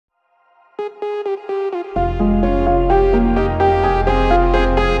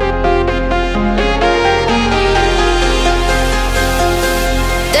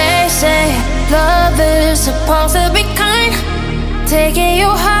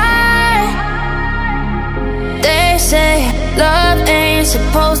say love ain't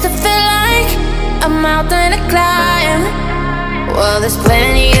supposed to feel like a mountain to climb. Well, there's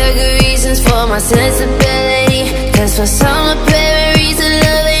plenty of good reasons for my sensibility, 'cause for some apparent reason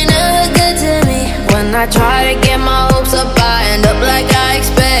love